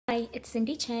Hi, it's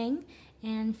Cindy Chang,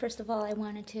 and first of all, I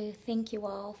wanted to thank you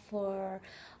all for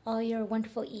all your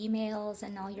wonderful emails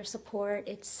and all your support.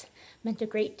 It's meant a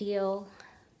great deal.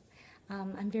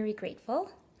 I'm very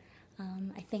grateful.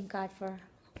 I thank God for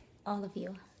all of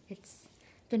you. It's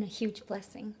been a huge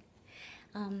blessing.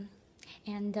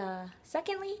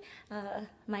 Secondly,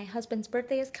 my husband's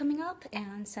birthday is coming up,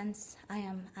 and since I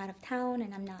am out of town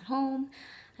and I'm not home,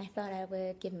 I thought I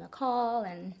would give him a call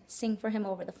and sing for him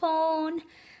over the phone,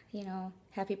 you know,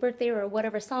 happy birthday or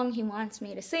whatever song he wants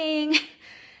me to sing.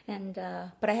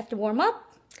 But I have to warm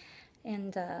up,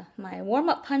 and my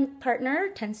warm-up partner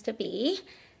tends to be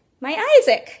my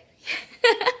Isaac.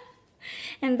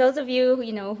 And those of you,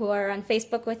 you know, who are on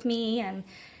Facebook with me and,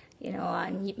 you know,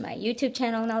 on my YouTube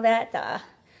channel and all that,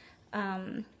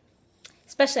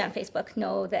 especially on Facebook,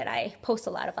 know that I post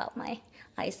a lot about my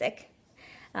Isaac.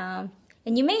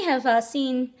 And you may have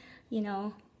seen, you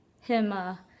know, him,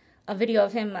 a video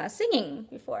of him singing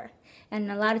before.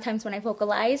 And a lot of times when I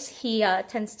vocalize, he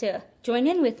tends to join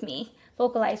in with me,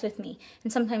 vocalize with me.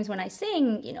 And sometimes when I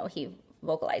sing, you know, he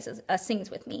vocalizes, sings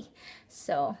with me.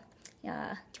 So, do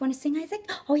you want to sing, Isaac?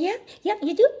 Oh, yeah? Yeah,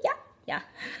 you do? Yeah? Yeah.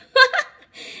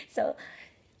 So,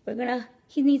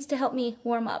 he needs to help me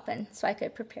warm up, and so I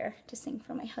could prepare to sing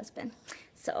for my husband.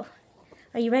 So,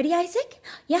 are you ready, Isaac?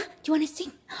 Yeah? Do you want to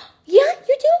sing? Yeah,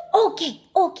 you do?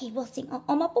 Okay, we'll sing.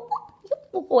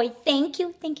 Oh boy, thank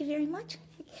you very much.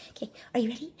 Okay, are you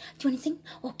ready? Do you want to sing?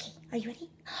 Okay, are you ready?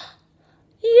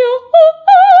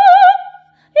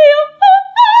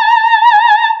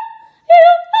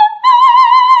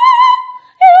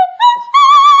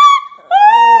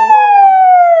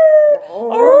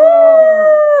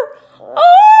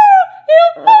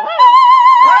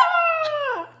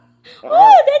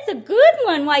 Oh, that's a good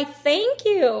one. Why, thank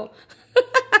you.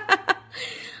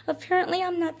 Apparently,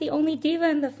 I'm not the only diva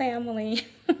in the family.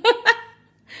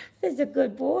 This is a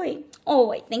good boy. Oh,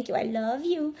 wait, thank you. I love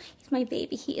you. He's my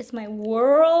baby. He is my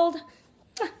world.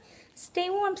 Stay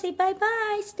warm. Say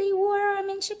bye-bye. Stay warm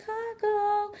in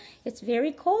Chicago. It's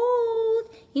very cold.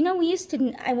 You know,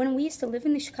 when we used to live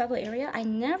in the Chicago area, I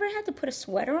never had to put a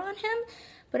sweater on him.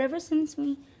 But ever since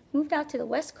we moved out to the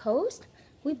West Coast,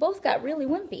 we both got really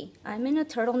wimpy. I'm in a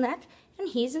turtleneck, and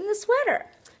he's in the sweater.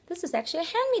 This is actually a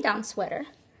hand-me-down sweater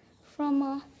from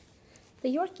my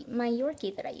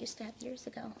Yorkie that I used to have years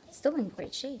ago. It's still in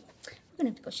great shape. We're going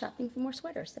to have to go shopping for more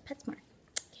sweaters at PetSmart.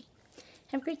 Okay.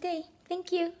 Have a great day.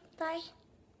 Thank you. Bye.